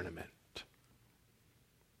debate tournament.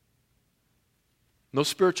 No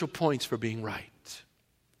spiritual points for being right.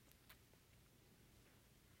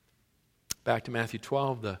 Back to Matthew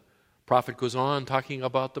 12, the prophet goes on talking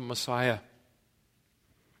about the Messiah.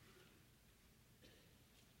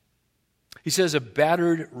 He says, a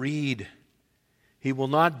battered reed he will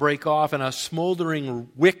not break off, and a smoldering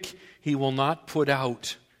wick he will not put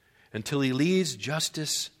out until he leads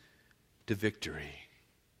justice to victory.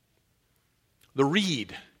 The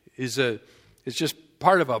reed is just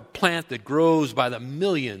part of a plant that grows by the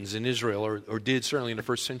millions in Israel, or did certainly in the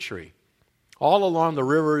first century. All along the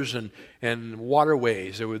rivers and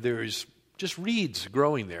waterways, there's just reeds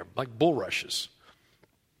growing there, like bulrushes.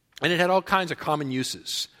 And it had all kinds of common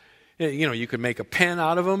uses. You could make a pen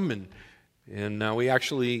out of them, and we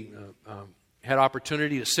actually had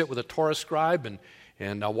opportunity to sit with a Torah scribe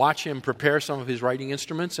and watch him prepare some of his writing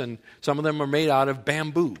instruments, and some of them were made out of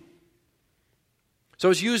bamboo. So it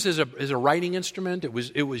was used as a writing instrument. It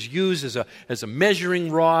was used as a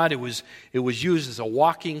measuring rod. It was used as a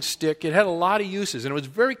walking stick. It had a lot of uses, and it was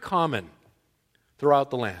very common throughout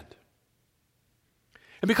the land.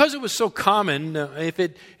 And because it was so common, if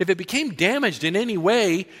it became damaged in any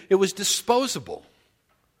way, it was disposable.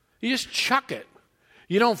 You just chuck it.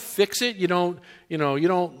 You don't fix it. You don't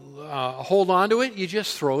hold on to it. You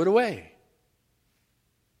just throw it away.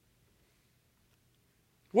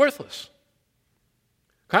 Worthless.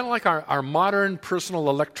 Kind of like our modern personal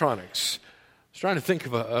electronics. I was trying to think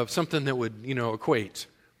of something that would, equate.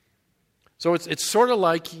 So it's sort of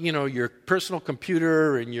like, your personal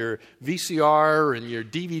computer and your VCR and your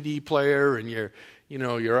DVD player and your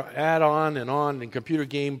add-on and computer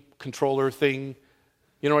game controller thing.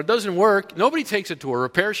 It doesn't work. Nobody takes it to a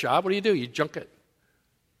repair shop. What do? You junk it.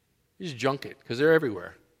 You just junk it because they're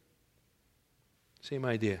everywhere. Same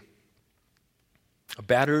idea. A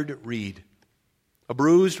battered reed. A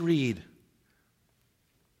bruised reed.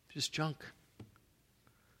 Just junk.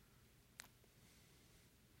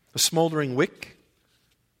 A smoldering wick.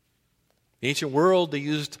 In the ancient world, they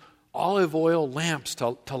used olive oil lamps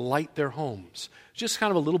to light their homes. Just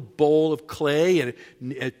kind of a little bowl of clay, and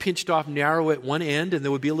it pinched off narrow at one end, and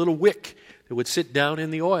there would be a little wick that would sit down in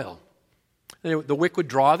the oil. And the wick would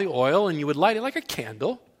draw the oil, and you would light it like a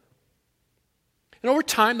candle. And over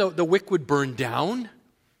time, the wick would burn down.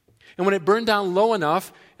 And when it burned down low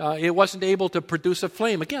enough, it wasn't able to produce a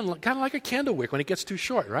flame. Again, kind of like a candle wick when it gets too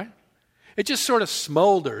short, right? It just sort of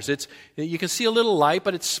smolders. You can see a little light,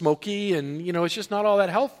 but it's smoky, and it's just not all that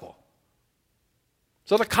helpful.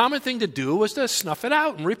 So the common thing to do was to snuff it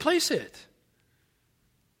out and replace it.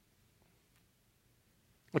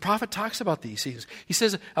 The prophet talks about these things. He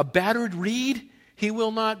says, a battered reed he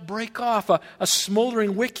will not break off. A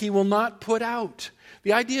smoldering wick he will not put out.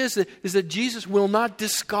 The idea is that Jesus will not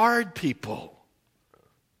discard people.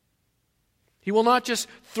 He will not just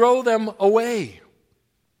throw them away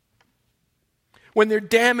when they're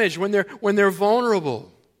damaged, when they're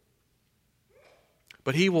vulnerable.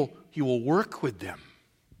 But he will work with them.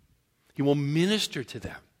 He will minister to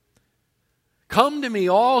them. Come to me,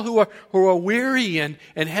 all who are weary and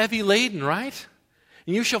heavy laden, right?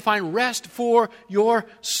 And you shall find rest for your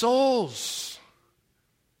souls.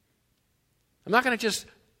 I'm not going to just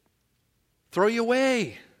throw you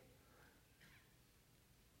away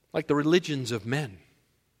like the religions of men.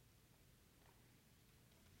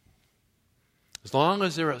 As long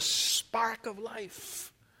as they're a spark of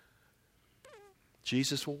life,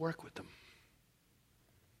 Jesus will work with them.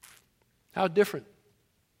 How different?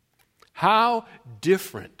 How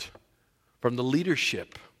different from the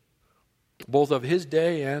leadership, both of his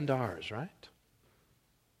day and ours, right?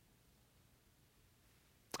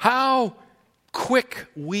 How quick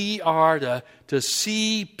we are to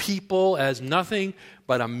see people as nothing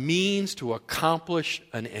but a means to accomplish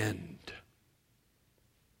an end.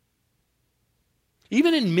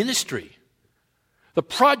 Even in ministry, the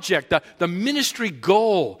project, the ministry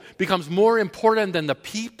goal becomes more important than the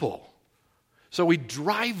people. So we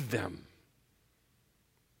drive them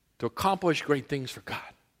to accomplish great things for God,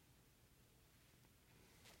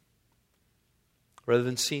 rather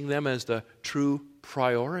than seeing them as the true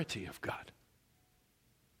priority of God.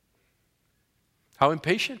 How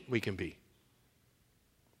impatient we can be.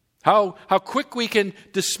 How quick we can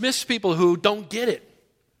dismiss people who don't get it.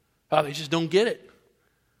 Oh, they just don't get it.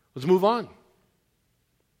 Let's move on.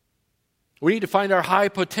 We need to find our high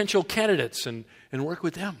potential candidates and work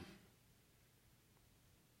with them.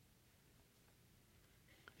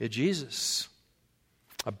 Yet Jesus,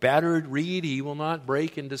 a battered reed he will not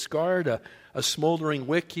break and discard, a smoldering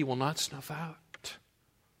wick he will not snuff out.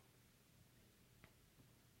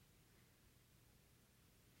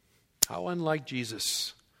 How unlike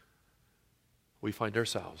Jesus we find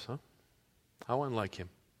ourselves, huh? How unlike him.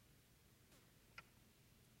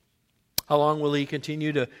 How long will he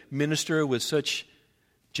continue to minister with such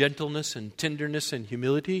gentleness and tenderness and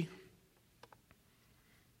humility?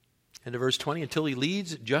 Into verse 20, until he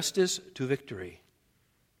leads justice to victory.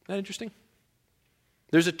 Isn't that interesting?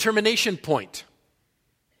 There's a termination point.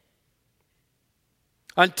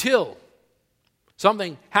 Until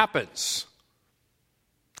something happens.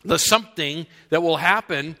 The something that will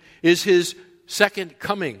happen is his second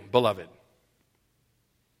coming, beloved.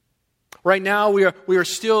 Right now we are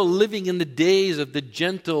still living in the days of the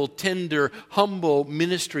gentle, tender, humble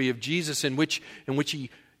ministry of Jesus in which he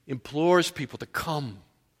implores people to come,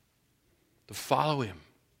 to follow him.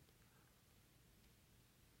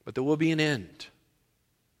 But there will be an end.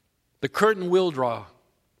 The curtain will draw.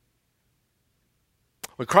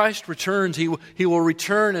 When Christ returns, he will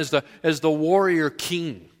return as the warrior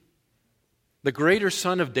king, the greater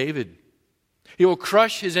son of David. He will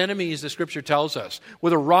crush his enemies, the scripture tells us,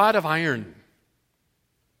 with a rod of iron.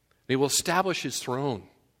 He will establish his throne.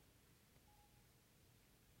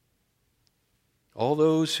 All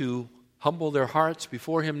those who humble their hearts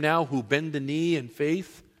before him now, who bend the knee in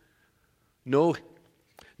faith, know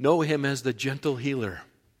him as the gentle healer.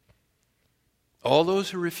 All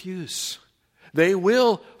those who refuse, they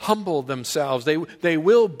will humble themselves. They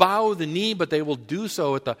will bow the knee, but they will do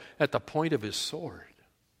so at the point of his sword.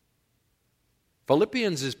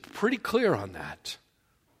 Philippians is pretty clear on that.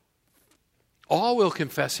 All will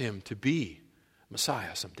confess him to be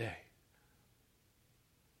Messiah someday.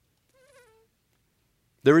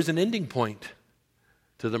 There is an ending point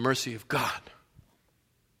to the mercy of God.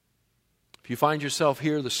 If you find yourself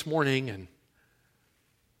here this morning and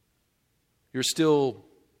you're still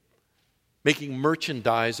making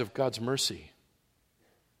merchandise of God's mercy,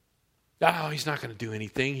 oh, he's not going to do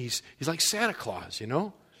anything. He's like Santa Claus, you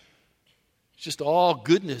know? It's just all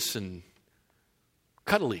goodness and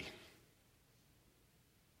cuddly.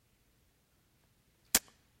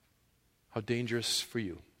 How dangerous for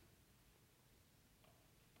you.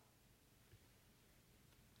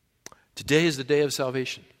 Today is the day of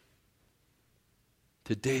salvation.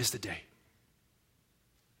 Today is the day.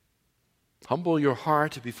 Humble your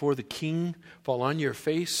heart before the King. Fall on your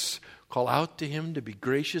face. Call out to him to be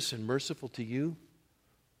gracious and merciful to you,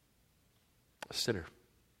 a sinner.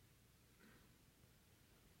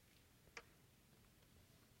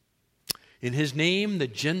 In his name, the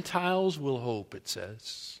Gentiles will hope, it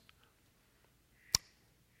says.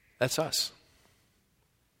 That's us.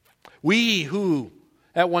 We who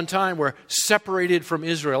at one time were separated from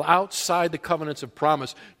Israel, outside the covenants of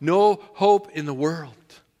promise, no hope in the world,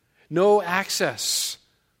 no access.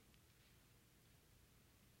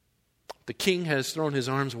 The King has thrown his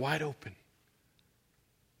arms wide open,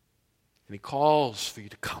 and he calls for you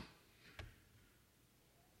to come.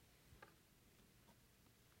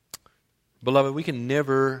 Beloved, we can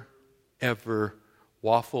never, ever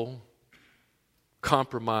waffle,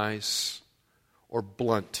 compromise, or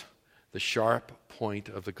blunt the sharp point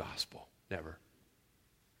of the gospel. Never.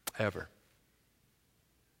 Ever.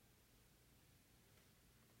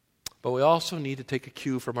 But we also need to take a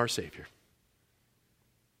cue from our Savior.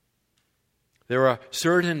 There are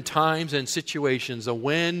certain times and situations, the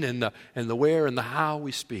when and the where and the how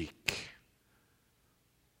we speak.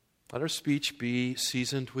 Let our speech be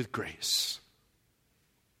seasoned with grace.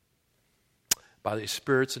 By the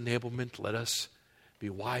Spirit's enablement, let us be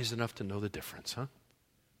wise enough to know the difference, huh?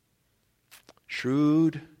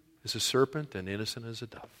 Shrewd as a serpent and innocent as a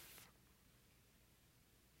dove.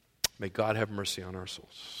 May God have mercy on our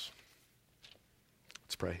souls.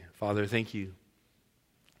 Let's pray. Father, thank you.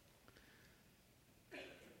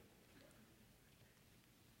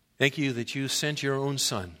 Thank you that you sent your own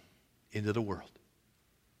Son into the world.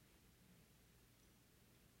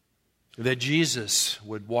 That Jesus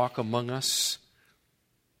would walk among us.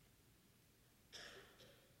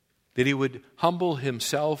 That he would humble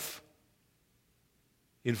himself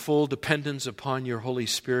in full dependence upon your Holy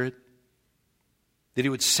Spirit. That he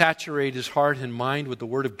would saturate his heart and mind with the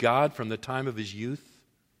Word of God from the time of his youth.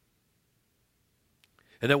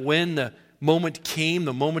 And that when the moment came,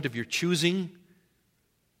 the moment of your choosing,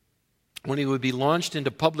 when he would be launched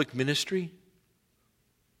into public ministry,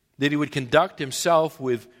 that he would conduct himself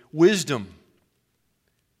with wisdom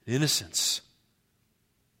and innocence,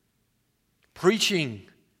 preaching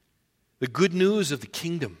the good news of the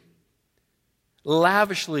kingdom,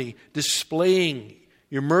 lavishly displaying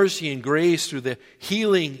your mercy and grace through the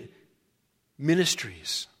healing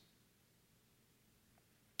ministries,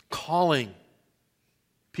 calling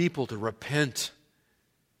people to repent,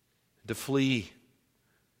 to flee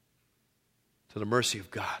to the mercy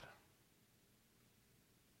of God.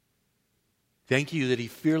 Thank you that he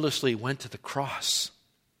fearlessly went to the cross,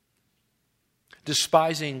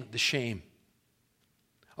 despising the shame,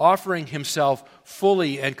 offering himself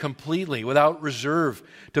fully and completely, without reserve,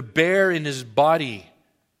 to bear in his body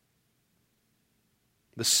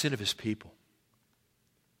the sin of his people,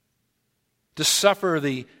 to suffer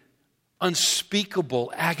the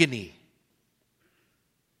unspeakable agony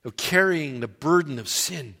of carrying the burden of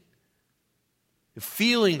sin, of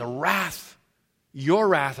feeling the wrath, your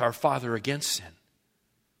wrath, our Father, against sin,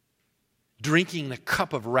 drinking the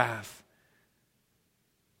cup of wrath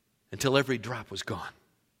until every drop was gone.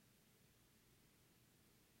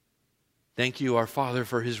 Thank you, our Father,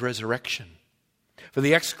 for his resurrection, for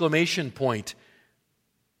the exclamation point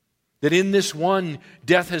that in this one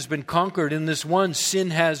death has been conquered, in this one sin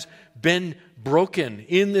has been broken,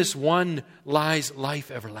 in this one lies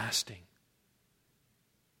life everlasting.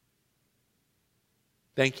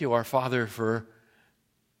 Thank you, our Father, for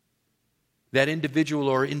that individual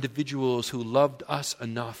or individuals who loved us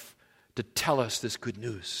enough to tell us this good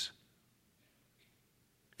news.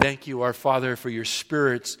 Thank you, our Father, for your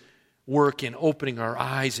Spirit's work in opening our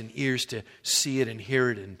eyes and ears to see it and hear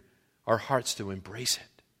it, and our hearts to embrace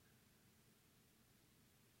it.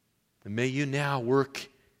 And may you now work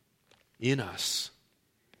in us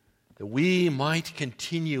that we might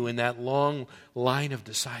continue in that long line of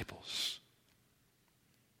disciples,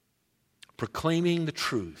 proclaiming the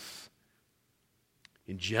truth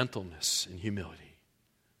in gentleness and humility.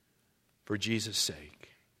 For Jesus' sake,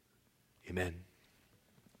 amen.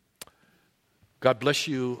 God bless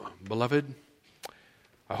you, beloved.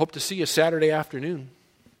 I hope to see you Saturday afternoon.